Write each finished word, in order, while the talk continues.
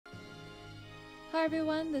Hi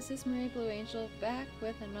everyone, this is Marie Blue Angel back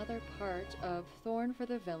with another part of Thorn for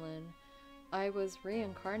the Villain. I was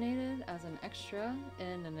reincarnated as an extra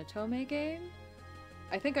in an otome game.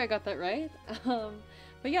 I think I got that right.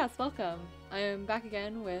 But yes, welcome. I am back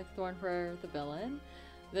again with Thorn for the Villain.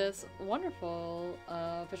 This wonderful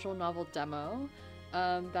visual novel demo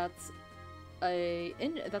that's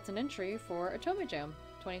an entry for Otome Jam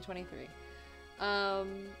 2023.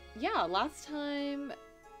 Yeah, last time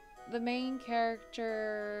the main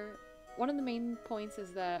character, one of the main points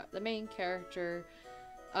is that the main character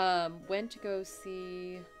went to go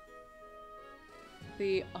see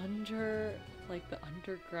the underground,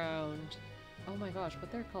 oh my gosh,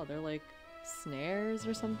 what they're called, they're like snares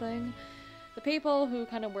or something. The people who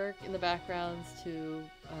kind of work in the backgrounds to,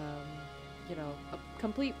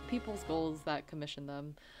 complete people's goals that commission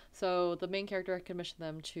them. So the main character commissioned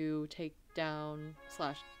them to take down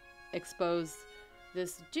 / expose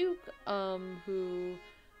this Duke, who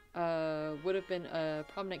would have been a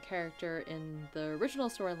prominent character in the original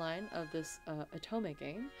storyline of this otome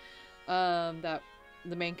game, that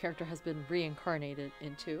the main character has been reincarnated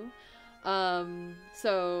into.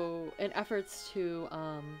 So in efforts to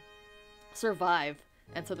survive,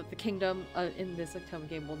 and so that the kingdom in this otome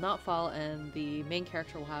game will not fall, and the main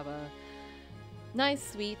character will have a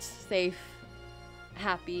nice, sweet, safe,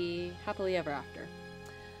 happily ever after.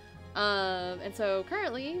 And so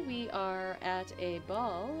currently we are at a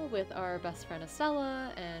ball with our best friend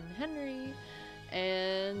Estella and Henry,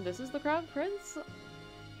 and this is the Crown Prince.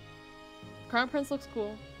 Crown Prince looks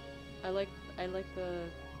cool. I like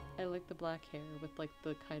the black hair with like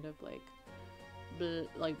the kind of like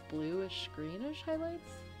bluish greenish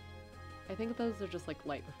highlights. I think those are just like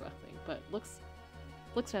light reflecting, but looks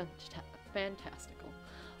fantastical.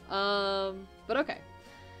 But okay.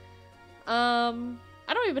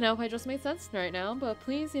 I don't even know if I just made sense right now, but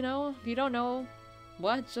please, if you don't know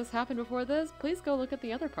what just happened before this, please go look at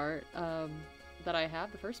the other part that I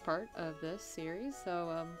have, the first part of this series,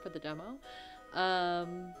 so for the demo.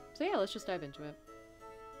 So yeah, let's just dive into it.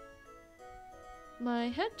 My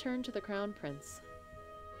head turned to the Crown Prince.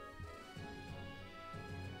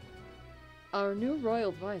 Our new royal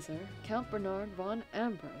advisor, Count Bernard von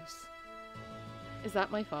Ambrose. Is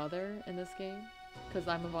that my father in this game? Because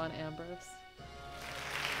I'm a von Ambrose.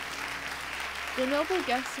 The noble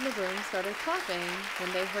guests in the room started clapping when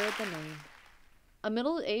they heard the name. A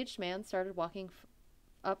middle-aged man started walking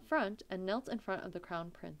up front and knelt in front of the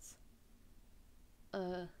Crown Prince.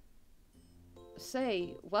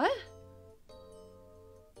 Say, what?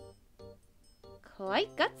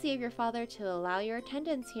 Quite gutsy of your father to allow your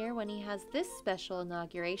attendance here when he has this special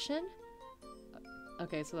inauguration.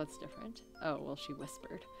 Okay, so that's different. Oh, well, she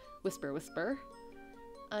whispered. Whisper, whisper.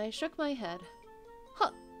 I shook my head.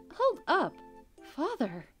 Hold up!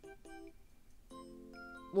 Father!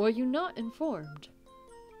 Were you not informed?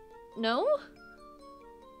 No?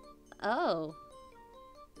 Oh.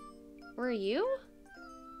 Were you?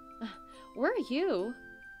 Were you?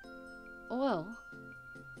 Well.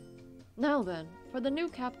 Now then, for the new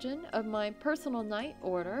captain of my personal knight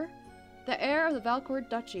order, the heir of the Valcourt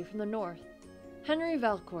Duchy from the north, Henry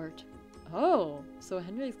Valcourt. Oh, so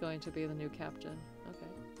Henry's going to be the new captain.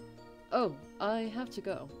 Okay. Oh, I have to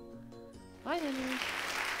go. Bye, Henry.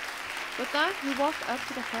 With that, he walked up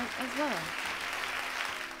to the front as well.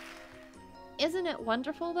 Isn't it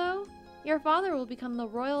wonderful, though? Your father will become the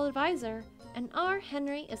royal advisor, and our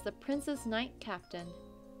Henry is the prince's knight captain.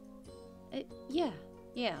 Yeah.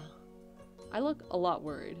 I look a lot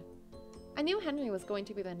worried. I knew Henry was going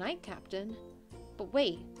to be the knight captain, but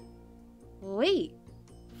wait,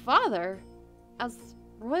 father? As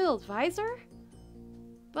royal advisor?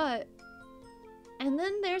 But... And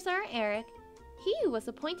then there's our Eric. He was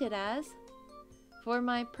appointed as... For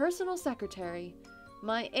my personal secretary,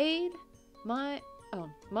 my aide...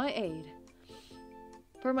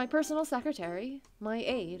 For my personal secretary, my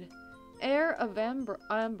aide, heir of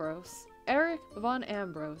Ambrose, Eric von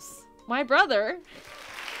Ambrose. My brother!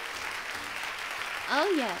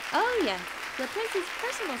 Oh yeah, the prince's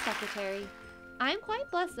personal secretary. I'm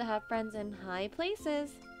quite blessed to have friends in high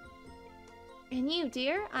places. And you,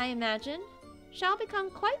 dear, I imagine, shall become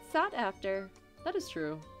quite sought after. That is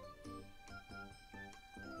true.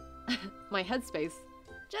 My headspace.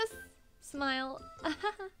 Just smile.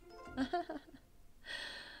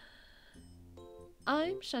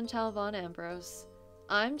 I'm Chantal von Ambrose.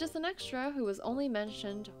 I'm just an extra who was only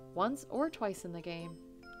mentioned once or twice in the game.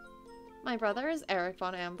 My brother is Eric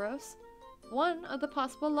von Ambrose, one of the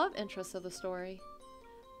possible love interests of the story,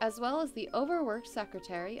 as well as the overworked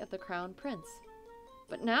secretary of the Crown Prince.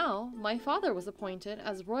 But now, my father was appointed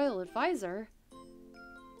as royal advisor.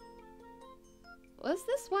 Was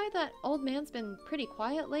this why that old man's been pretty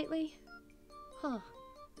quiet lately? Huh.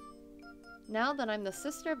 Now that I'm the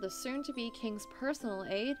sister of the soon-to-be king's personal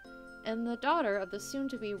aide, and the daughter of the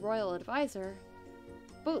soon-to-be royal advisor,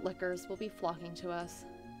 bootlickers will be flocking to us.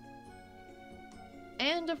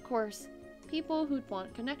 And, of course, people who'd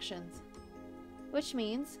want connections. Which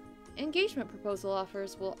means engagement proposal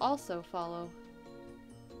offers will also follow.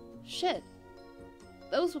 Shit.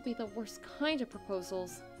 Those will be the worst kind of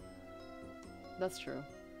proposals. That's true.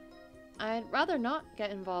 I'd rather not get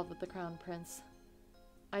involved with the Crown Prince.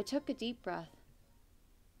 I took a deep breath.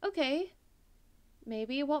 Okay.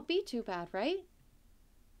 Maybe it won't be too bad, right?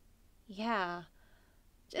 Yeah.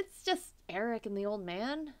 It's just Eric and the old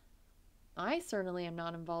man. I certainly am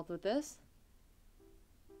not involved with this.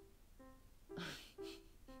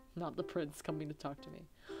 Not the prince coming to talk to me.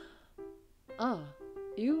 Ah,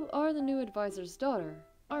 you are the new advisor's daughter,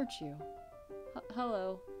 aren't you?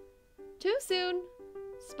 Hello. Too soon!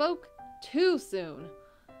 Spoke too soon!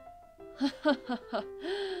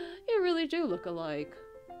 You really do look alike.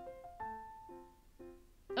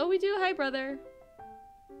 Oh, we do? Hi, brother!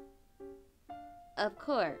 Of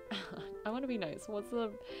course. I want to be nice.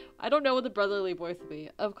 I don't know what the brotherly voice would be.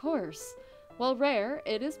 Of course. While rare,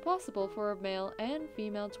 it is possible for a male and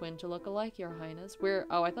female twin to look alike, Your Highness.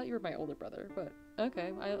 Oh, I thought you were my older brother, but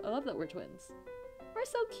okay. I love that we're twins. We're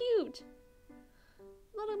so cute!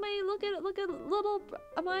 Look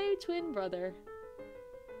at my twin brother.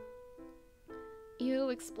 You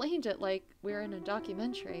explained it like we're in a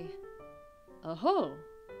documentary. Oh,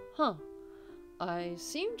 huh. I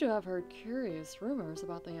seem to have heard curious rumors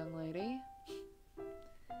about the young lady.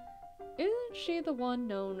 Isn't she the one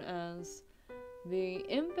known as the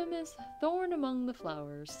infamous Thorn among the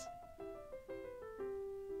flowers?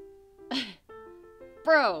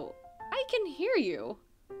 Bro, I can hear you.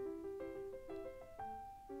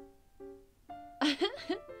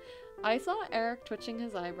 I saw Eric twitching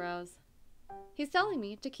his eyebrows. He's telling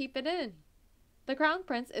me to keep it in. The Crown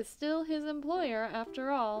Prince is still his employer after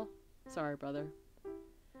all. Sorry, brother.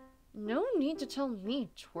 No need to tell me,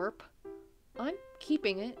 twerp. I'm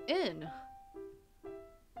keeping it in.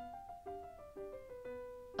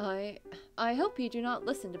 I hope you do not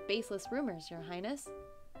listen to baseless rumors, Your Highness.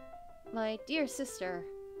 My dear sister.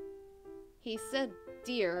 He said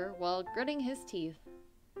dear while gritting his teeth.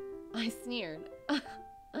 I sneered.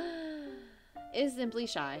 Is simply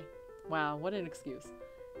shy. Wow, what an excuse.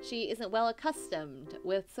 She isn't well accustomed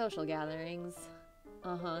with social gatherings.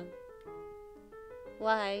 Uh-huh.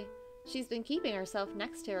 Why, she's been keeping herself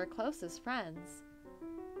next to her closest friends.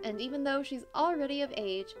 And even though she's already of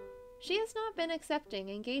age, she has not been accepting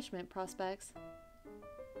engagement prospects.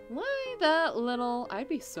 Why that little... I'd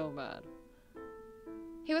be so mad.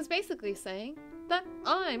 He was basically saying that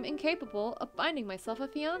I'm incapable of finding myself a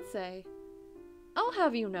fiancé. I'll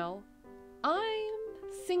have you know, I'm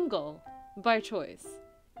single by choice.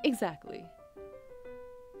 Exactly.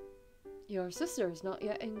 Your sister is not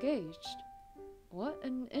yet engaged. What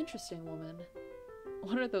an interesting woman.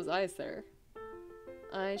 What are those eyes there?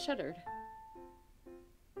 I shuddered.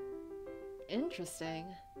 Interesting.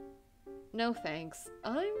 No thanks.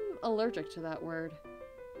 I'm allergic to that word.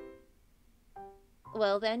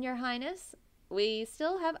 Well then, Your Highness, we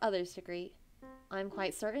still have others to greet. I'm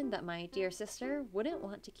quite certain that my dear sister wouldn't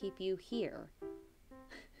want to keep you here.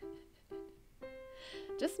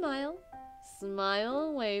 Just smile. Smile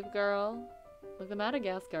and wave, girl. Like the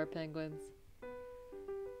Madagascar penguins.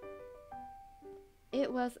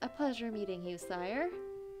 It was a pleasure meeting you, sire.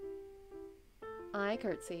 I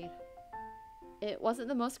curtsied. It wasn't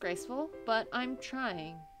the most graceful, but I'm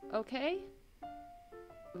trying, okay?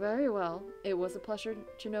 Very well. It was a pleasure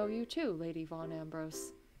to know you too, Lady Von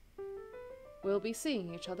Ambrose. We'll be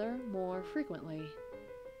seeing each other more frequently.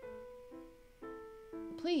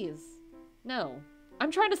 Please. No.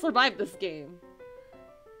 I'm trying to survive this game.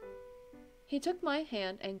 He took my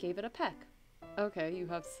hand and gave it a peck. Okay, you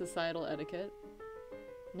have societal etiquette.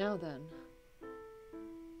 Now then.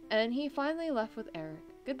 And he finally left with Eric.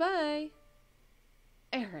 Goodbye.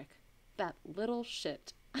 Eric. That little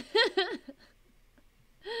shit.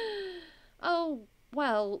 Oh,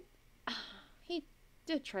 well. He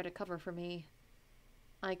did try to cover for me.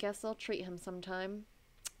 I guess I'll treat him sometime.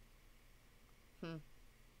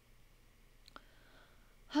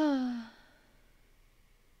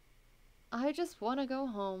 I just want to go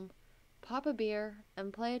home, pop a beer,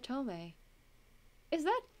 and play otome. Is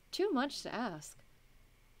that too much to ask?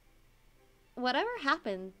 Whatever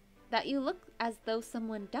happened that you look as though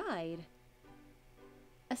someone died?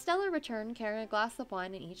 Estella returned carrying a glass of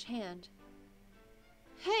wine in each hand.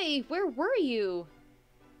 Hey, where were you?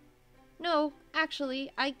 No,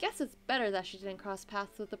 actually, I guess it's better that she didn't cross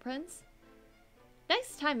paths with the prince.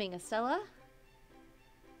 Nice timing, Estella.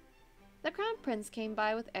 The crown prince came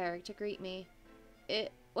by with Eric to greet me.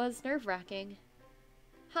 It was nerve-wracking.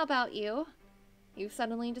 How about you? You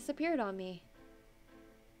suddenly disappeared on me.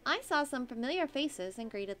 I saw some familiar faces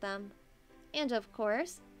and greeted them. And of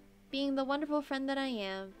course, being the wonderful friend that I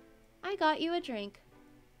am, I got you a drink.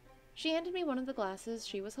 She handed me one of the glasses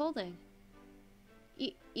she was holding.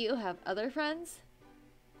 You have other friends?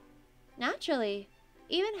 Naturally.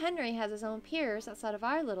 Even Henry has his own peers outside of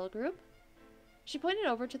our little group. She pointed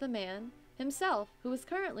over to the man himself, who was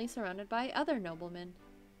currently surrounded by other noblemen,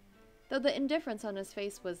 though the indifference on his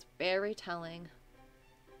face was very telling.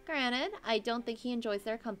 Granted, I don't think he enjoys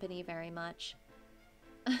their company very much.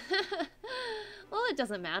 Well, it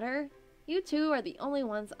doesn't matter. You two are the only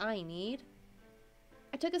ones I need.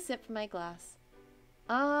 I took a sip from my glass.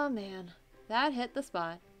 Ah, man, that hit the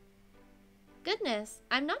spot. Goodness,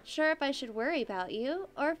 I'm not sure if I should worry about you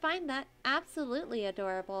or find that absolutely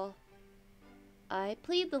adorable. I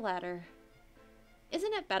plead the latter.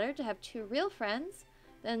 Isn't it better to have two real friends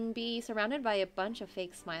than be surrounded by a bunch of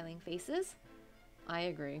fake smiling faces? I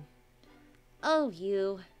agree. Oh,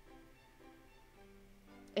 you.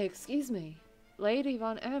 Excuse me, Lady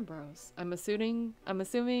von Ambrose. I'm assuming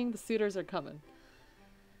the suitors are coming.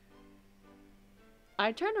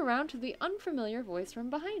 I turned around to the unfamiliar voice from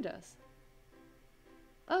behind us.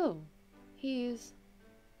 Oh, he's...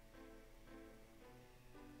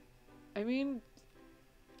 I mean,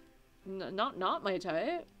 not my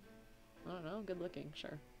type. I don't know, good looking,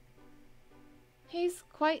 sure. He's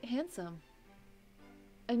quite handsome.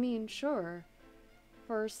 I mean, sure.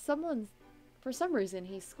 For some reason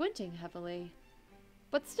he's squinting heavily,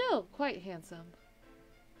 but still quite handsome.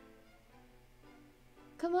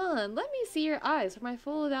 Come on, let me see your eyes for my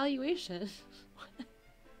full evaluation.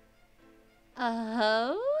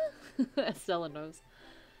 Oh? Estella knows.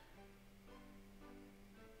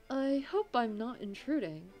 I hope I'm not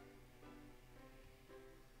intruding.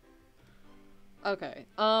 Okay,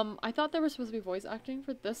 I thought there was supposed to be voice acting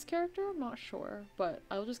for this character, I'm not sure, but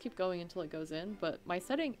I'll just keep going until it goes in, but my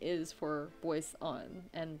setting is for voice on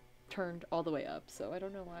and turned all the way up, so I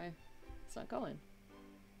don't know why it's not going.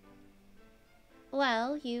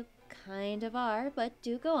 Well, you kind of are, but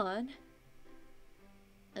do go on.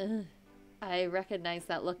 Ugh. I recognize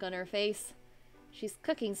that look on her face. She's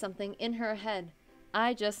cooking something in her head.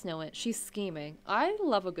 I just know it. She's scheming. I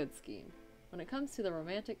love a good scheme. When it comes to the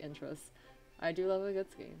romantic interests, I do love a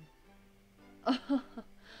good scheme.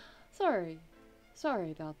 Sorry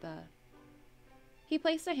about that. He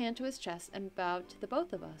placed a hand to his chest and bowed to the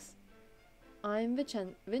both of us. I'm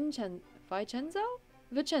Vincenzo,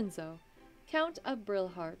 Count of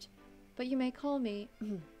Brilhart, but you may call me...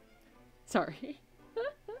 Sorry.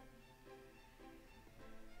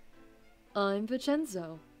 I'm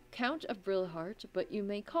Vincenzo, Count of Brilhart, but you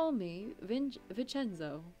may call me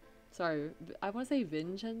Vincenzo. Sorry, I want to say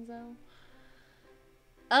Vincenzo.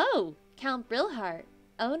 Oh, Count Brilhart,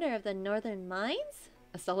 owner of the Northern Mines?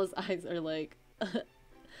 Estella's eyes are like,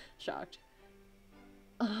 shocked.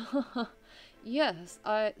 Yes,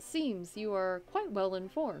 it seems you are quite well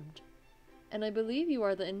informed. And I believe you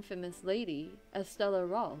are the infamous lady, Estella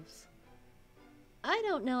Rolfs. I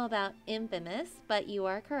don't know about infamous, but you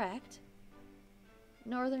are correct.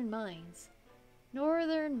 Northern Mines.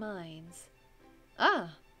 Northern Mines.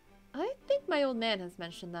 Ah, I think my old man has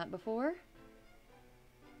mentioned that before.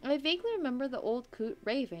 I vaguely remember the old coot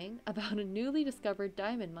raving about a newly discovered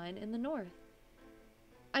diamond mine in the north.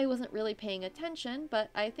 I wasn't really paying attention, but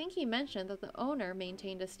I think he mentioned that the owner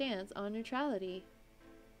maintained a stance on neutrality,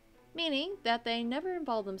 meaning that they never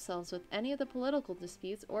involve themselves with any of the political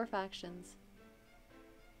disputes or factions.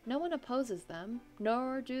 No one opposes them,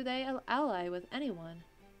 nor do they ally with anyone.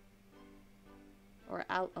 Or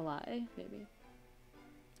ally, maybe.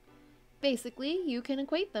 Basically, you can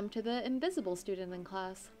equate them to the invisible student in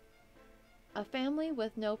class. A family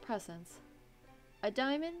with no presence. A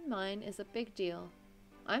diamond mine is a big deal.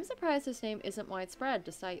 I'm surprised his name isn't widespread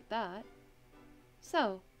to cite that.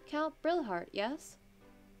 So, Count Brilhart, yes?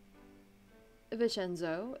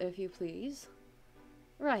 Vincenzo, if you please.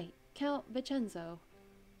 Right, Count Vincenzo.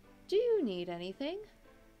 Do you need anything?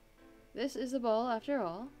 This is a ball after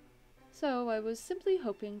all, so I was simply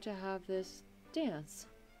hoping to have this dance.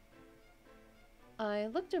 I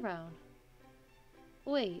looked around.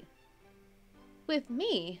 Wait. With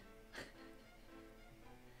me?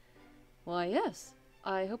 Why, yes.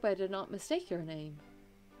 I hope I did not mistake your name.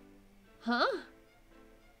 Huh?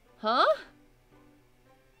 Huh?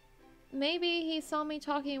 Maybe he saw me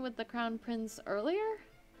talking with the Crown Prince earlier?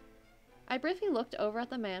 I briefly looked over at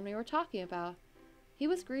the man we were talking about. He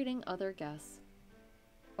was greeting other guests.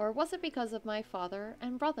 Or was it because of my father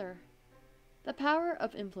and brother? The power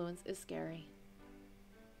of influence is scary.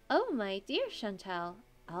 Oh, my dear Chantal,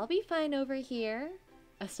 I'll be fine over here.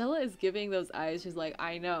 Estella is giving those eyes. She's like,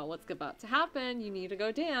 I know what's about to happen. You need to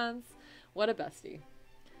go dance. What a bestie.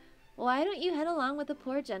 Why don't you head along with the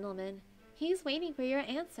poor gentleman? He's waiting for your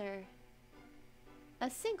answer. A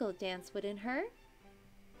single dance wouldn't hurt.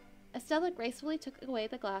 Estella gracefully took away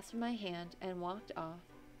the glass from my hand and walked off.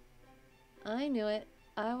 I knew it.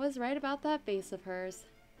 I was right about that face of hers.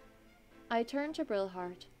 I turned to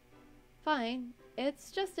Brillheart. Fine, it's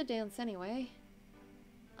just a dance anyway.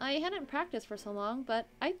 I hadn't practiced for so long, but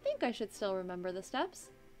I think I should still remember the steps.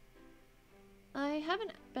 I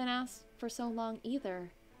haven't been asked for so long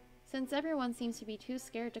either, since everyone seems to be too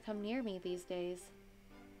scared to come near me these days.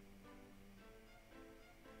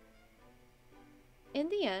 In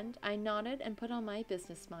the end, I nodded and put on my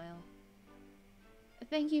business smile.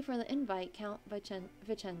 Thank you for the invite, Count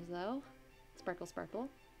Vincenzo. Sparkle, sparkle.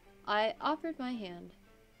 I offered my hand.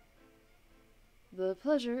 The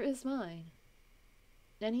pleasure is mine.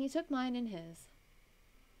 Then he took mine in his.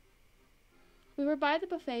 We were by the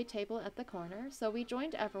buffet table at the corner, so we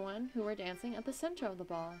joined everyone who were dancing at the center of the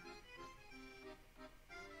ball.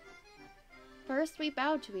 First, we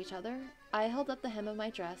bowed to each other. I held up the hem of my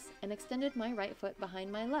dress and extended my right foot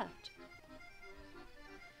behind my left.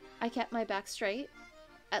 I kept my back straight,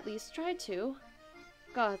 at least tried to.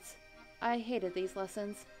 Gods, I hated these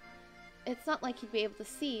lessons. It's not like he'd be able to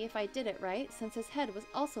see if I did it right, since his head was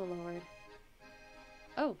also lowered.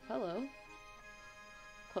 Oh, hello.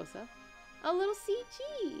 Close up. A little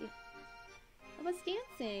CG of us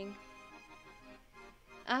dancing.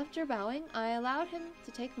 After bowing, I allowed him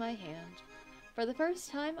to take my hand. For the first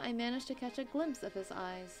time, I managed to catch a glimpse of his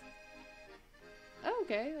eyes. Oh,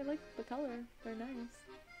 okay, I like the color. They're nice.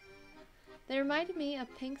 They reminded me of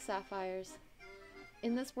pink sapphires.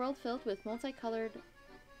 In this world filled with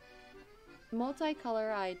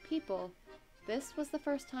multicolored-eyed people, this was the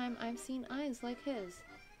first time I've seen eyes like his.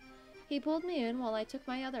 He pulled me in while I took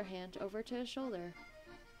my other hand over to his shoulder.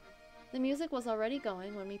 The music was already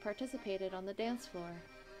going when we participated on the dance floor.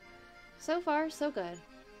 So far, so good.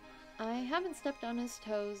 I haven't stepped on his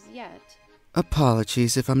toes yet.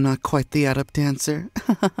 Apologies if I'm not quite the adept dancer.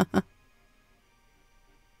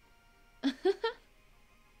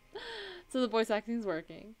 So the voice acting's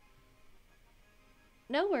working.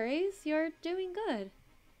 No worries, you're doing good.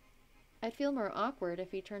 I'd feel more awkward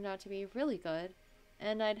if he turned out to be really good,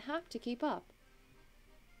 and I'd have to keep up.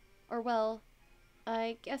 Or well,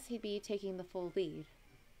 I guess he'd be taking the full lead.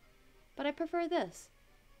 But I prefer this.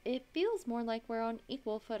 It feels more like we're on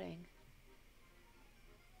equal footing.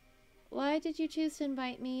 Why did you choose to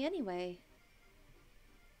invite me anyway?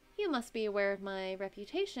 You must be aware of my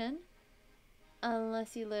reputation.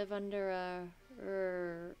 Unless you live under a...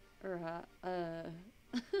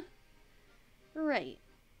 Right.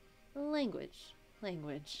 Language.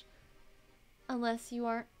 Unless you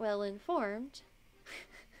aren't well informed.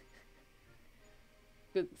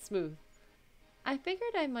 Good, smooth. I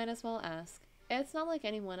figured I might as well ask. It's not like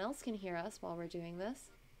anyone else can hear us while we're doing this.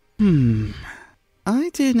 I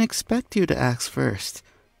didn't expect you to ask first.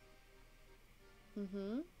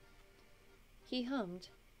 He hummed.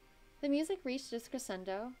 The music reached its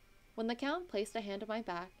crescendo when the Count placed a hand on my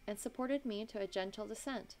back and supported me to a gentle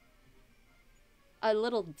descent. A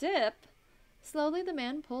little dip? Slowly the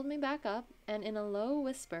man pulled me back up, and in a low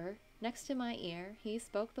whisper, next to my ear, he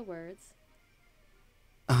spoke the words.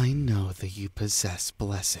 I know that you possess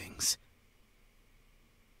blessings.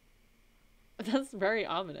 That's very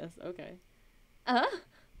ominous. Okay.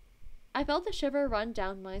 I felt a shiver run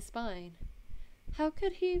down my spine. How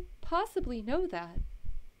could he possibly know that?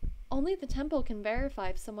 Only the temple can verify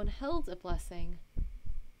if someone held a blessing.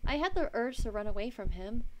 I had the urge to run away from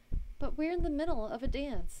him, but we're in the middle of a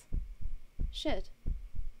dance. Shit.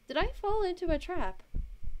 Did I fall into a trap?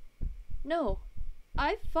 No,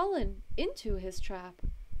 I've fallen into his trap.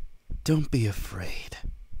 Don't be afraid.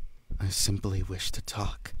 I simply wish to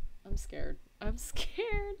talk. I'm scared.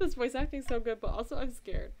 This voice acting's so good, but also I'm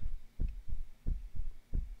scared.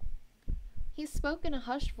 He spoke in a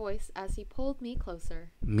hushed voice as he pulled me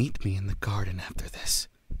closer. Meet me in the garden after this.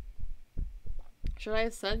 Should I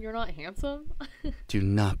have said you're not handsome? Do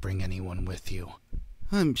not bring anyone with you.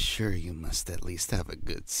 I'm sure you must at least have a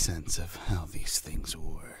good sense of how these things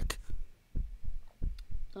work.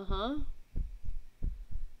 I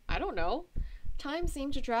don't know. Time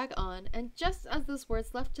seemed to drag on, and just as those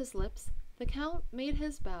words left his lips, the Count made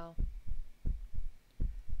his bow.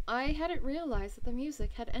 I hadn't realized that the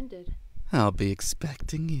music had ended. I'll be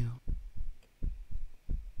expecting you.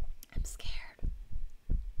 I'm scared.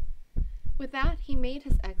 With that, he made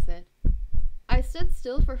his exit. I stood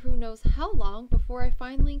still for who knows how long before I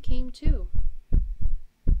finally came to.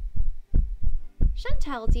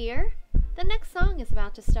 Chantal, dear, the next song is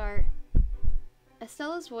about to start.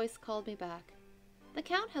 Estella's voice called me back. The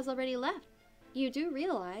Count has already left. You do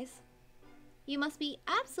realize. You must be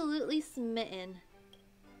absolutely smitten.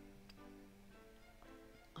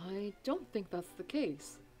 I don't think that's the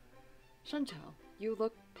case. Chantal, you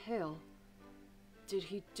look pale. Did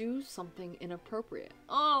he do something inappropriate?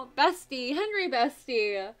 Oh, bestie! Henry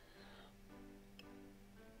bestie!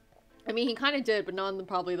 I mean, he kind of did, but not in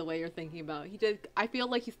probably the way you're thinking about. He did. I feel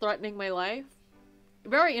like he's threatening my life.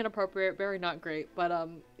 Very inappropriate, very not great, but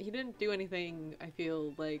he didn't do anything I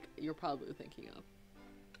feel like you're probably thinking of.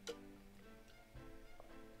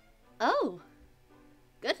 Oh,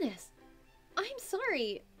 goodness. I'm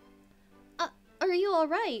sorry. Are you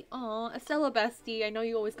alright? Aw, Estella bestie, I know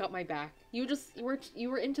you always got my back. You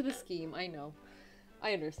were into the scheme, I know.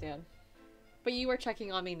 I understand. But you were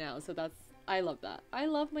checking on me now, so I love that. I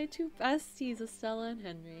love my two besties, Estella and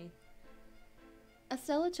Henry.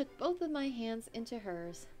 Estella took both of my hands into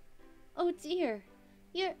hers. Oh dear,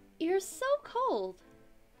 you're so cold.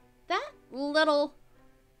 That little...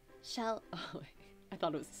 Oh, I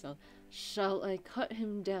thought it was Estella. Shall I cut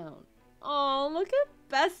him down? Oh, look at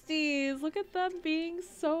besties. Look at them being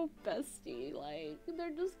so bestie. Like,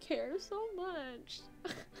 they just care so much.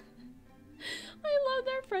 I love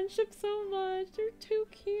their friendship so much. They're too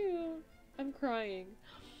cute. I'm crying.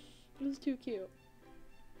 It was too cute.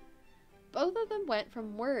 Both of them went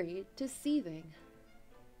from worried to seething.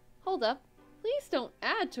 Hold up. Please don't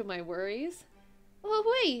add to my worries.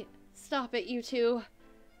 Oh, wait. Stop it, you two.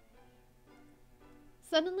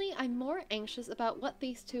 Suddenly, I'm more anxious about what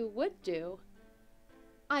these two would do.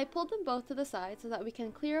 I pulled them both to the side so that we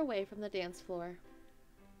can clear away from the dance floor.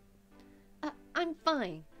 I'm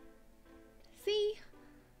fine. See?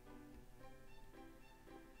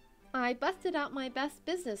 I busted out my best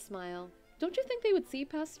business smile. Don't you think they would see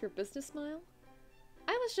past your business smile?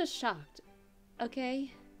 I was just shocked,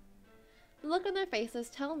 okay? The look on their faces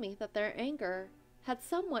tell me that their anger had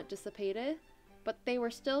somewhat dissipated, but they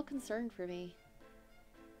were still concerned for me.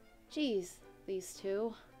 Geez, these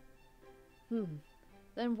two.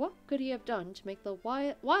 Then what could he have done to make the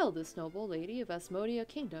wildest noble lady of Asmodia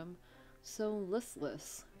Kingdom so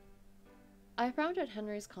listless? I frowned at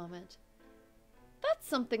Henry's comment. That's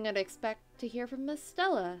something I'd expect to hear from Miss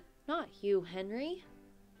Stella, not you, Henry.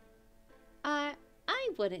 I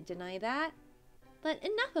wouldn't deny that. But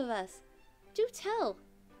enough of us. Do tell.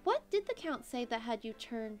 What did the Count say that had you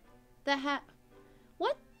turn...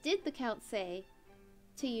 What did the Count say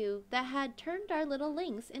to you that had turned our little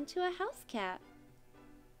lynx into a house cat?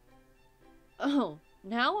 Oh,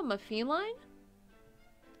 now I'm a feline?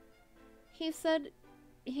 He said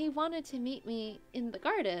he wanted to meet me in the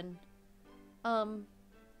garden.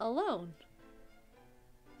 Alone.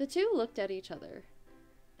 The two looked at each other,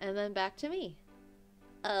 and then back to me.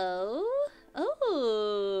 Oh.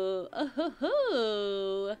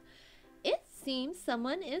 It seems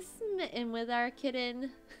someone is smitten with our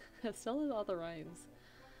kitten. Still in all the rhymes.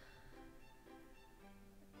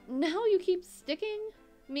 Now you keep sticking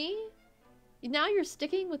me? Now you're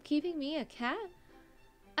sticking with keeping me a cat?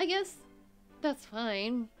 I guess that's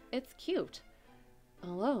fine. It's cute.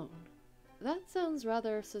 Alone? That sounds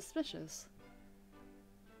rather suspicious.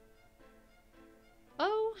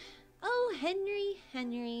 Oh,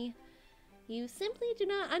 Henry. You simply do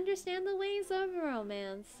not understand the ways of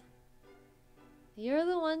romance. You're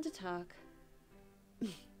the one to talk.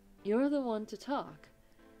 You're the one to talk.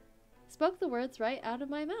 Spoke the words right out of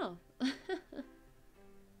my mouth.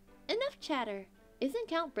 Enough chatter. Isn't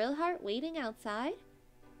Count Brillhart waiting outside?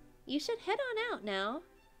 You should head on out now.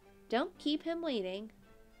 Don't keep him waiting.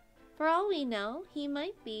 For all we know, he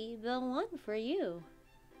might be the one for you.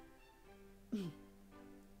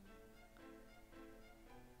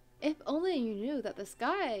 If only you knew that this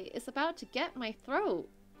guy is about to get my throat.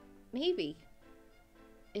 Maybe.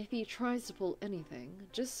 If he tries to pull anything,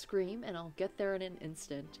 just scream and I'll get there in an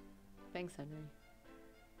instant. Thanks, Henry.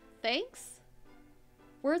 Thanks?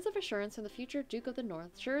 Words of assurance from the future Duke of the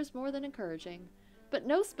North sure is more than encouraging. But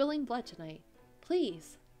no spilling blood tonight.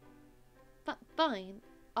 Please. Fine.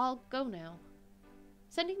 I'll go now.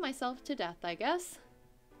 Sending myself to death, I guess.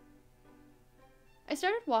 I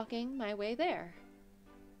started walking my way there.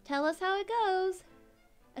 Tell us how it goes.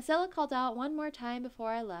 Estella called out one more time before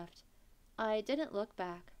I left. I didn't look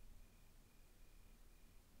back.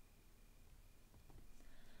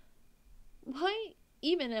 Why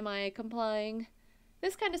even am I complying?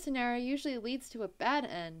 This kind of scenario usually leads to a bad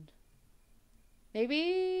end.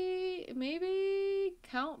 Maybe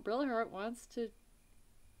Count Brillheart wants to,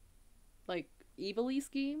 like, evilly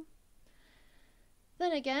scheme?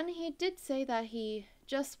 Then again, he did say that he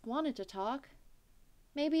just wanted to talk.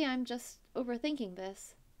 Maybe I'm just overthinking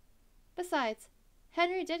this. Besides,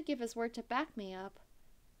 Henry did give his word to back me up.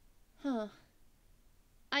 Huh.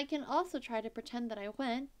 I can also try to pretend that I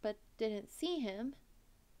went, but didn't see him.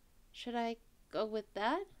 Should I go with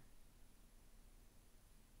that?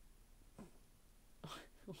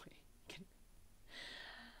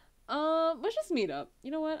 Let's just meet up. You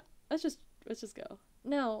know what? Let's just go.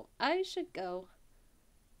 No, I should go.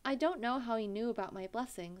 I don't know how he knew about my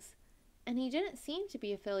blessings, and he didn't seem to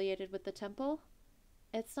be affiliated with the temple.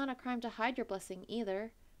 It's not a crime to hide your blessing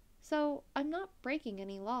either, so I'm not breaking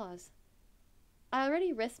any laws. I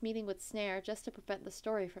already risked meeting with Snare just to prevent the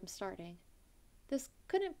story from starting. This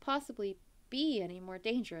couldn't possibly be any more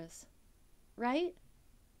dangerous, right?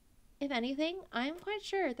 If anything, I'm quite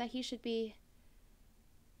sure that he should be...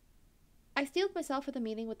 I steeled myself for the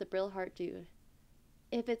meeting with the Brillheart dude.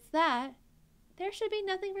 If it's that, there should be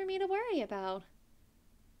nothing for me to worry about.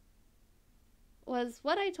 Was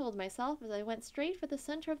what I told myself as I went straight for the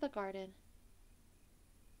center of the garden.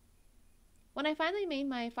 When I finally made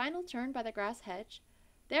my final turn by the grass hedge,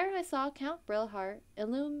 there I saw Count Brillheart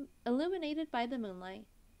illuminated by the moonlight.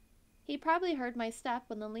 He probably heard my step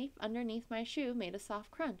when the leaf underneath my shoe made a soft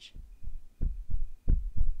crunch.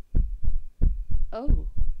 Oh,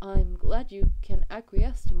 I'm glad you can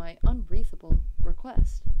acquiesce to my unreasonable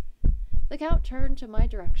request. The Count turned to my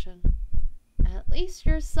direction. At least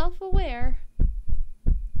you're self-aware.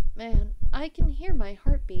 Man, I can hear my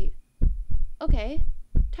heartbeat. Okay,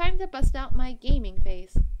 time to bust out my gaming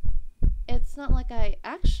face. It's not like I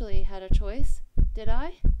actually had a choice, did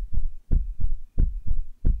I?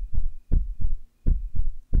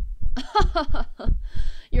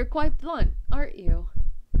 You're quite blunt, aren't you?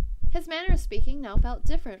 His manner of speaking now felt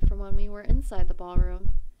different from when we were inside the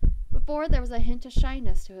ballroom. Before there was a hint of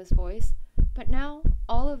shyness to his voice, but now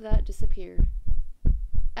all of that disappeared.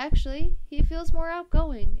 Actually, he feels more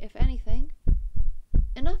outgoing, if anything.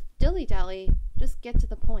 Enough dilly-dally, just get to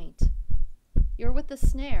the point. You're with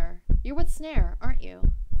Snare, aren't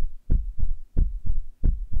you?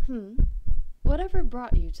 Whatever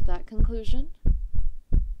brought you to that conclusion?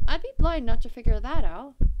 I'd be blind not to figure that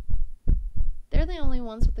out. They're the only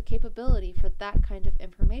ones with the capability for that kind of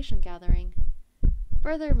information gathering.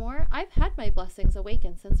 Furthermore, I've had my blessings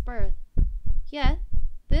awakened since birth. Yet,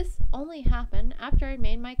 this only happened after I'd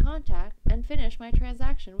made my contact and finished my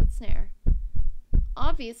transaction with Snare.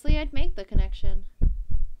 Obviously, I'd make the connection.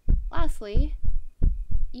 Lastly,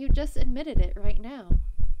 you just admitted it right now.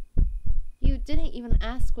 You didn't even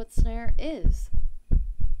ask what Snare is.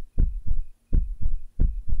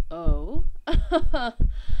 Oh?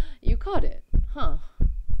 You caught it, huh?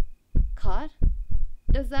 Caught?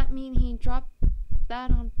 Does that mean he dropped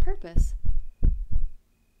that on purpose?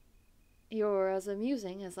 You're as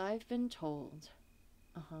amusing as I've been told.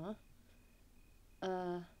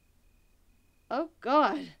 Oh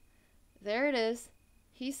God! There it is.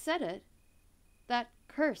 He said it. That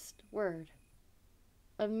cursed word.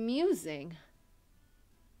 Amusing.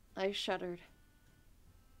 I shuddered.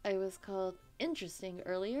 I was called interesting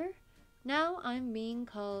earlier. Now I'm being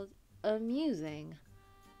called amusing.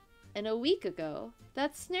 And a week ago,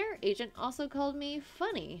 that Snare agent also called me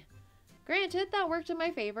funny. Granted, that worked in my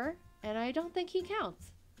favor, and I don't think he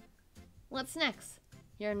counts. What's next?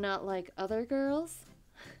 You're not like other girls?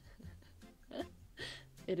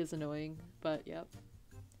 It is annoying, but yep.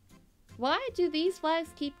 Why do these flags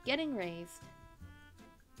keep getting raised?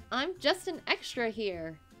 I'm just an extra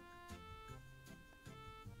here.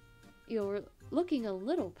 You're looking a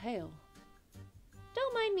little pale.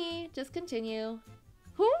 Don't mind me, just continue.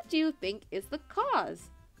 Who do you think is the cause?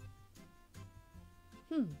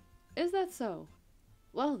 Is that so?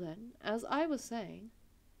 Well then, as I was saying,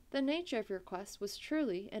 the nature of your quest was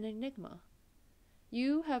truly an enigma.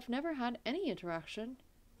 You have never had any interaction,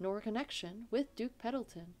 nor connection, with Duke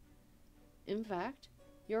Pendleton. In fact,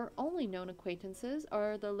 your only known acquaintances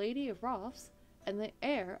are the Lady of Rothes and the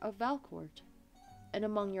heir of Valcourt. And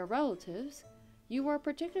among your relatives, you are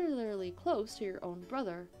particularly close to your own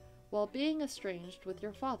brother, while being estranged with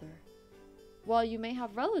your father. While you may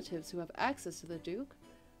have relatives who have access to the Duke,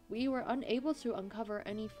 we were unable to uncover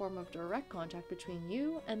any form of direct contact between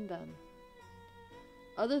you and them.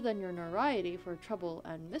 Other than your notoriety for trouble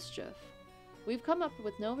and mischief, we've come up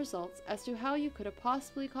with no results as to how you could have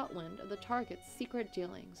possibly caught wind of the target's secret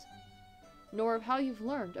dealings, nor of how you've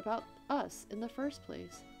learned about us in the first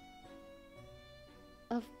place.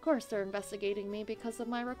 Of course they're investigating me because of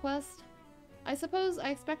my request. I suppose I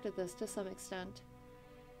expected this to some extent.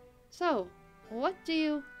 So, what do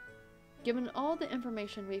you... Given all the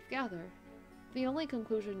information we've gathered, the only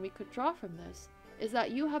conclusion we could draw from this is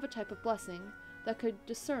that you have a type of blessing that could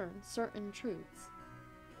discern certain truths.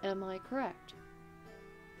 Am I correct?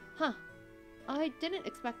 Huh. I didn't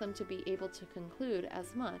expect them to be able to conclude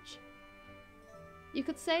as much. You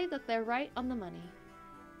could say that they're right on the money.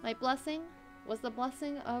 My blessing was the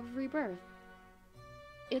blessing of rebirth.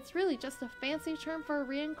 It's really just a fancy term for a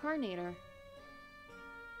reincarnator.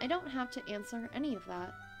 I don't have to answer any of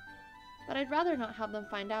that, but I'd rather not have them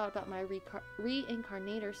find out about my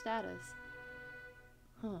reincarnator status.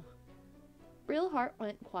 Huh. Brillheart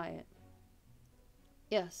went quiet.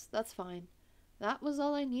 Yes, that's fine. That was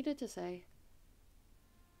all I needed to say.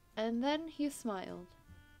 And then he smiled.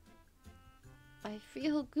 I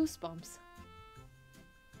feel goosebumps.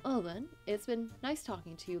 Well then, it's been nice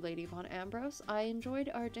talking to you, Lady Von Ambrose. I enjoyed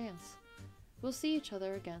our dance. We'll see each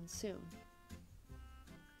other again soon.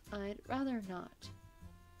 I'd rather not.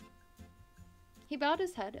 He bowed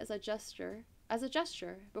his head as a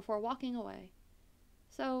gesture before walking away.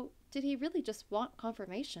 So, did he really just want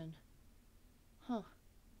confirmation? Huh.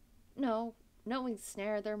 No, knowing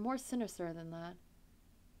Snare, they're more sinister than that.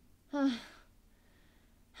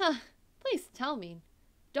 Huh. Please tell me.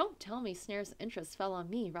 Don't tell me Snare's interest fell on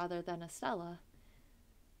me rather than Estella.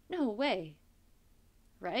 No way.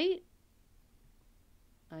 Right?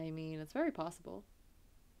 I mean, it's very possible.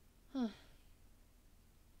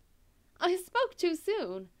 I spoke too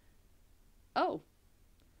soon. Oh.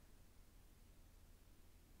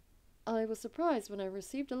 I was surprised when I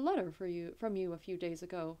received a letter from you a few days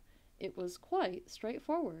ago. It was quite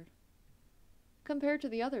straightforward. Compared to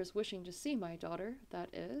the others wishing to see my daughter, that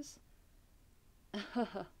is.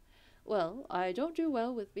 Well, I don't do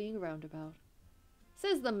well with being roundabout,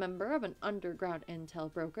 says the member of an underground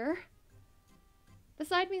intel broker.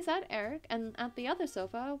 Beside me sat Eric, and at the other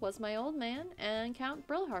sofa was my old man and Count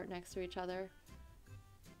Brillheart next to each other.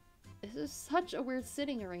 This is such a weird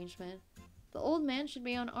sitting arrangement. The old man should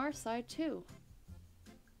be on our side too.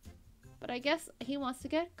 But I guess he wants to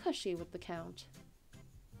get cushy with the Count.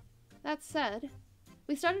 That said,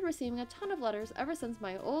 we started receiving a ton of letters ever since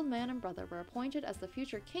my old man and brother were appointed as the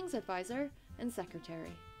future king's advisor and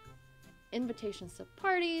secretary. Invitations to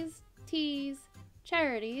parties, teas,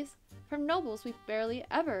 charities, from nobles we've barely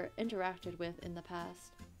ever interacted with in the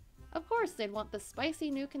past. Of course, they'd want the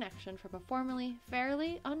spicy new connection from a formerly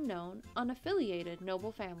fairly unknown, unaffiliated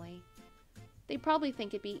noble family. They probably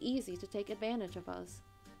think it'd be easy to take advantage of us.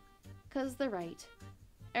 'Cause they're right.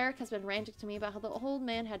 Eric has been ranting to me about how the old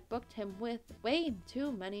man had booked him with way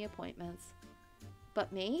too many appointments.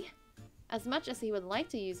 But me? As much as he would like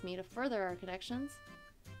to use me to further our connections,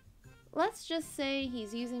 let's just say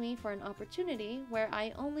he's using me for an opportunity where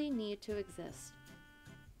I only need to exist.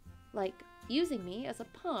 Like using me as a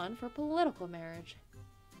pawn for political marriage.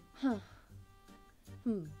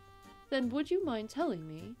 Then would you mind telling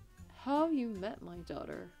me how you met my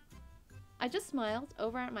daughter? I just smiled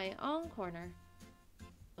over at my own corner.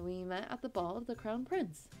 We met at the ball of the Crown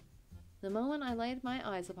Prince. The moment I laid my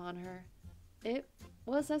eyes upon her, it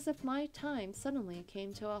was as if my time suddenly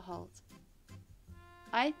came to a halt.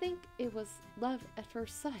 I think it was love at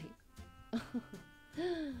first sight.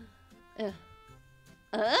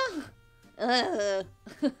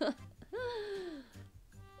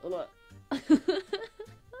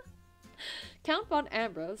 Count Von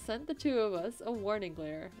Ambrose sent the two of us a warning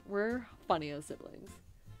glare. We're funny as siblings.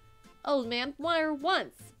 Old man, wire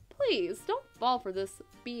once. Please, don't fall for this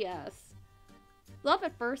BS. Love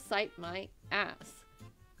at first sight, my ass.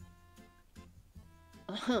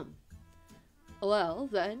 Well,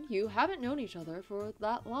 then, you haven't known each other for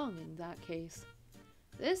that long in that case.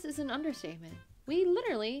 This is an understatement. We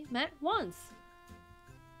literally met once.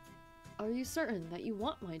 Are you certain that you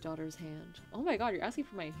want my daughter's hand? Oh my god, you're asking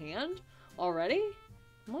for my hand? Already?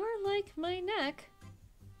 More like my neck.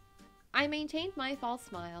 I maintained my false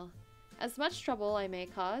smile. As much trouble I may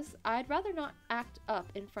cause, I'd rather not act up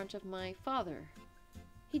in front of my father.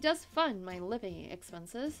 He does fund my living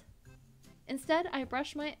expenses. Instead, I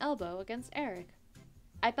brushed my elbow against Eric.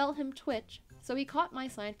 I felt him twitch, so he caught my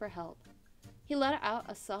sign for help. He let out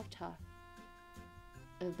a soft huff.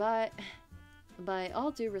 By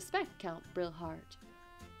all due respect, Count Brillheart.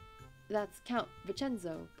 That's Count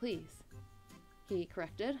Vincenzo, please. He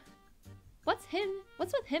corrected. What's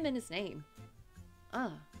with him and his name?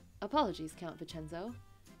 Ah, apologies, Count Vincenzo.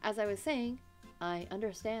 As I was saying, I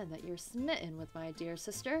understand that you're smitten with my dear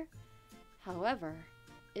sister. However,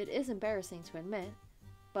 it is embarrassing to admit,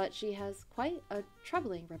 but she has quite a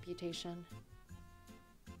troubling reputation.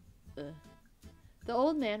 The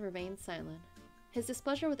old man remained silent, His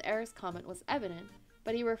displeasure with Eric's comment was evident,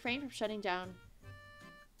 but he refrained from shutting down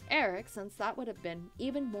Eric, since that would have been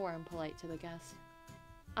even more impolite to the guest.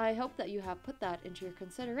 I hope that you have put that into your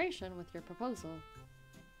consideration with your proposal.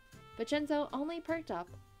 Vincenzo only perked up.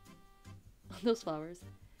 Those flowers.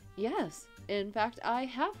 Yes, in fact, I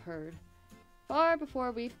have heard. Far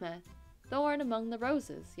before we've met. Thorn among the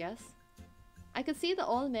roses, yes? I could see the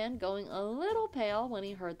old man going a little pale when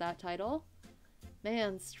he heard that title.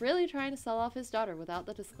 Man's really trying to sell off his daughter without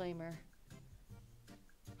the disclaimer.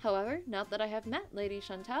 However, now that I have met Lady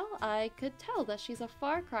Chantal, I could tell that she's a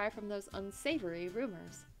far cry from those unsavory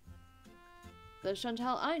rumors. The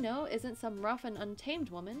Chantal I know isn't some rough and untamed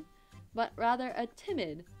woman, but rather a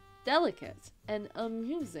timid, delicate, and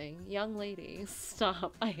amusing young lady.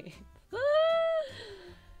 Stop. Did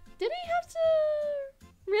he have to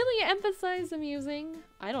really emphasize amusing?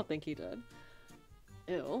 I don't think he did.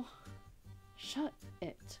 Ew. Shut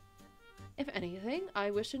it. If anything,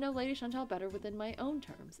 I wish to know Lady Chantal better within my own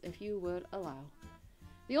terms, if you would allow.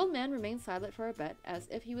 The old man remained silent for a bit, as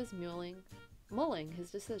if he was mulling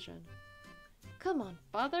his decision. Come on,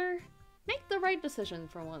 father. Make the right decision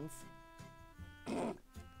for once.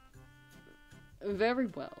 Very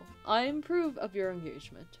well. I approve of your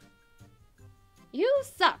engagement. You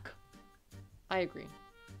suck! I agree.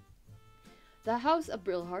 The house of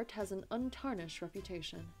Brilhart has an untarnished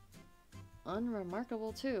reputation.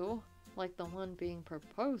 Unremarkable, too, like the one being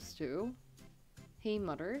proposed to. He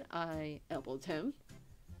muttered. I elbowed him.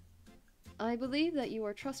 I believe that you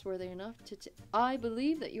are trustworthy enough to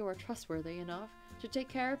take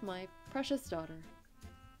care of my precious daughter.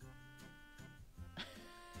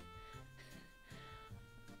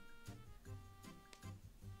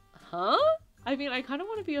 Huh? I mean, I kind of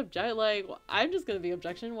want to be I'm just gonna be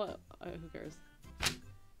objection. What? Who cares?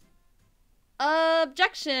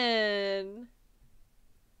 Objection!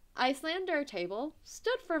 I slammed our table,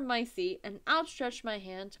 stood from my seat, and outstretched my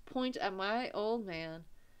hand to point at my old man.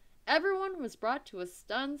 Everyone was brought to a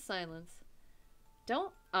stunned silence.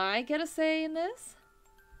 Don't I get a say in this?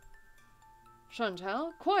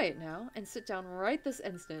 Chantal, quiet now, and sit down right this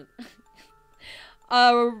instant.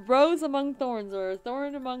 Rose among thorns, or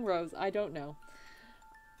thorn among rose, I don't know.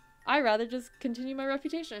 I'd rather just continue my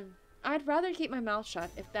reputation. I'd rather keep my mouth shut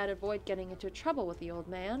if that'd avoid getting into trouble with the old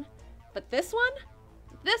man. But this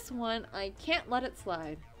one, I can't let it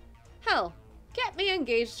slide. Hell, get me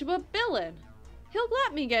engaged to a villain. He'll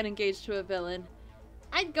let me get engaged to a villain.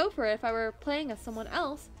 I'd go for it if I were playing as someone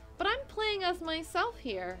else, but I'm playing as myself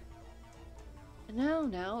here.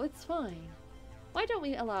 No, it's fine. Why don't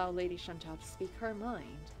we allow Lady Chantal to speak her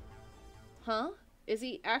mind? Huh? Is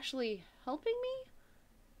he actually helping me?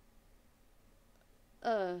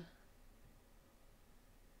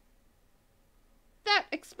 That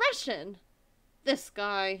expression! This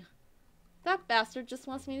guy. That bastard just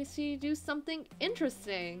wants me to see you do something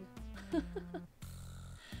interesting.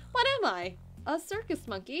 What am I? A circus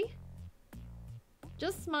monkey?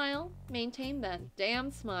 Just smile. Maintain that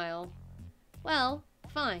damn smile. Well,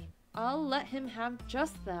 fine. I'll let him have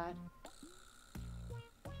just that.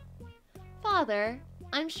 Father,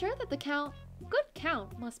 I'm sure that the good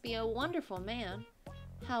Count must be a wonderful man.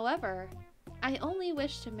 However, I only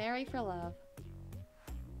wish to marry for love.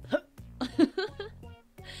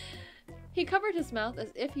 He covered his mouth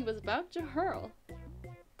as if he was about to hurl.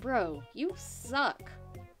 Bro, you suck.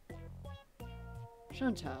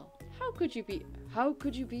 Chantal, how could you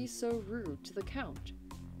be so rude to the Count?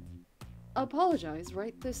 Apologize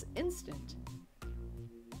right this instant.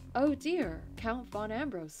 Oh dear, Count von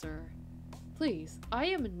Ambrose, sir. Please, I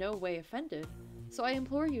am in no way offended, so I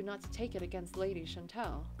implore you not to take it against Lady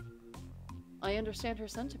Chantal. I understand her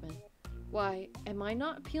sentiment. Why, am I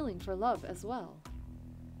not appealing for love as well?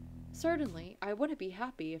 Certainly, I wouldn't be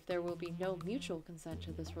happy if there will be no mutual consent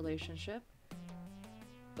to this relationship.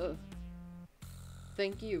 Ugh.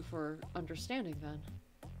 Thank you for understanding, then.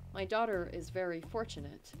 My daughter is very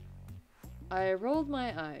fortunate. I rolled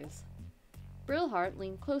my eyes. Brilhart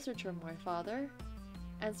leaned closer to my father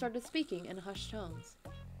and started speaking in hushed tones.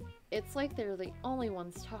 It's like they're the only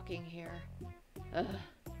ones talking here. Ugh.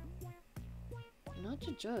 Not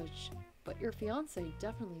to judge, but your fiancé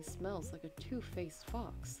definitely smells like a two-faced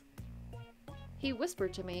fox. He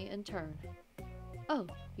whispered to me in turn. Oh,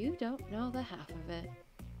 you don't know the half of it.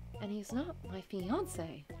 And he's not my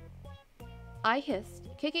fiancé. I hissed,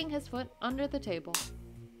 kicking his foot under the table.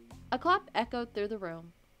 A clap echoed through the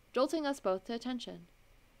room, jolting us both to attention.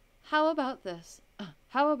 How about this?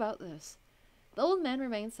 The old man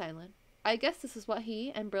remained silent. I guess this is what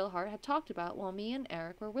he and Brilhart had talked about while me and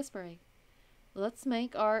Eric were whispering. Let's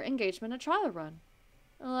make our engagement a trial run.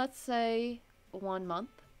 Let's say 1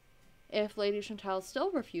 month. If Lady Chantal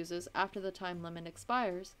still refuses after the time limit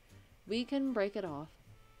expires, we can break it off.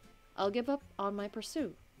 I'll give up on my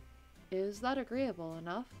pursuit. Is that agreeable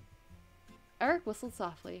enough? Eric whistled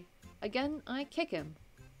softly. Again, I kick him.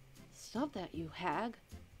 Stop that, you hag.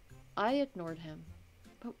 I ignored him.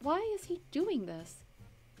 But why is he doing this?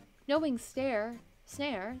 Knowing Snare,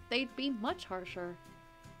 they'd be much harsher.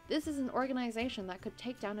 This is an organization that could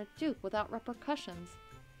take down a duke without repercussions.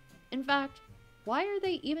 In fact, why are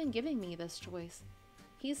they even giving me this choice?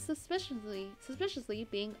 He's suspiciously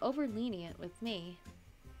being over-lenient with me.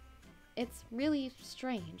 It's really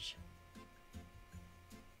strange.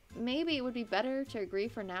 Maybe it would be better to agree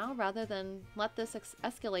for now rather than let this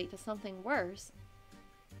escalate to something worse.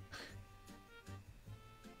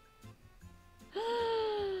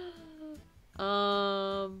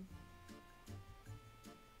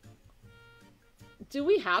 Do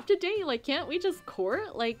we have to date? Like, can't we just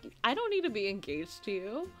court? Like, I don't need to be engaged to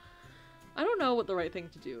you. I don't know what the right thing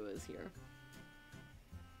to do is here.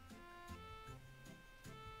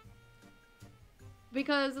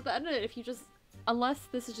 Because at the end of it, if you just... Unless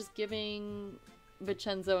this is just giving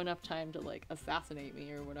Vincenzo enough time to, like, assassinate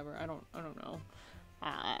me or whatever. I don't know.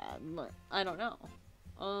 I don't know.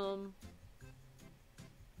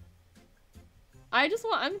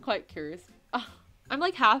 I'm quite curious. I'm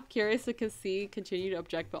like half curious to continue to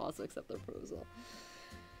object but also accept the proposal.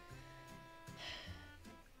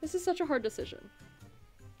 This is such a hard decision.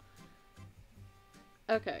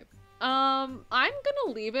 Okay. I'm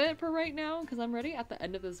gonna leave it for right now because I'm already at the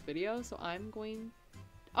end of this video, so I'm going...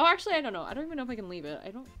 Oh, actually, I don't know. I don't even know if I can leave it.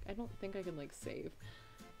 I don't think I can, like, save.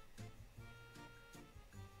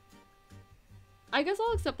 I guess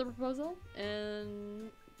I'll accept the proposal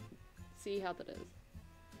and see how that is.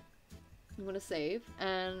 I'm going to save,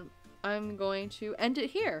 and I'm going to end it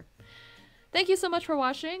here. Thank you so much for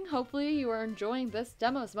watching. Hopefully you are enjoying this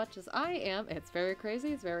demo as much as I am. It's very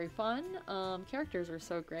crazy. It's very fun. Characters are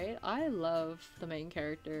so great. I love the main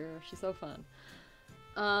character. She's so fun.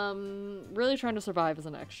 Really trying to survive as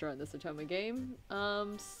an extra in this otome game.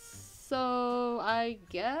 So I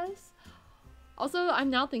guess... Also, I'm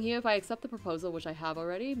now thinking if I accept the proposal, which I have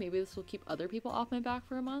already, maybe this will keep other people off my back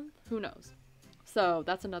for a month. Who knows? So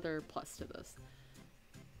that's another plus to this.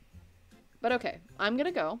 But okay, I'm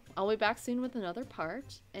gonna go. I'll be back soon with another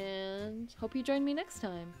part, and hope you join me next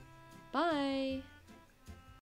time. Bye!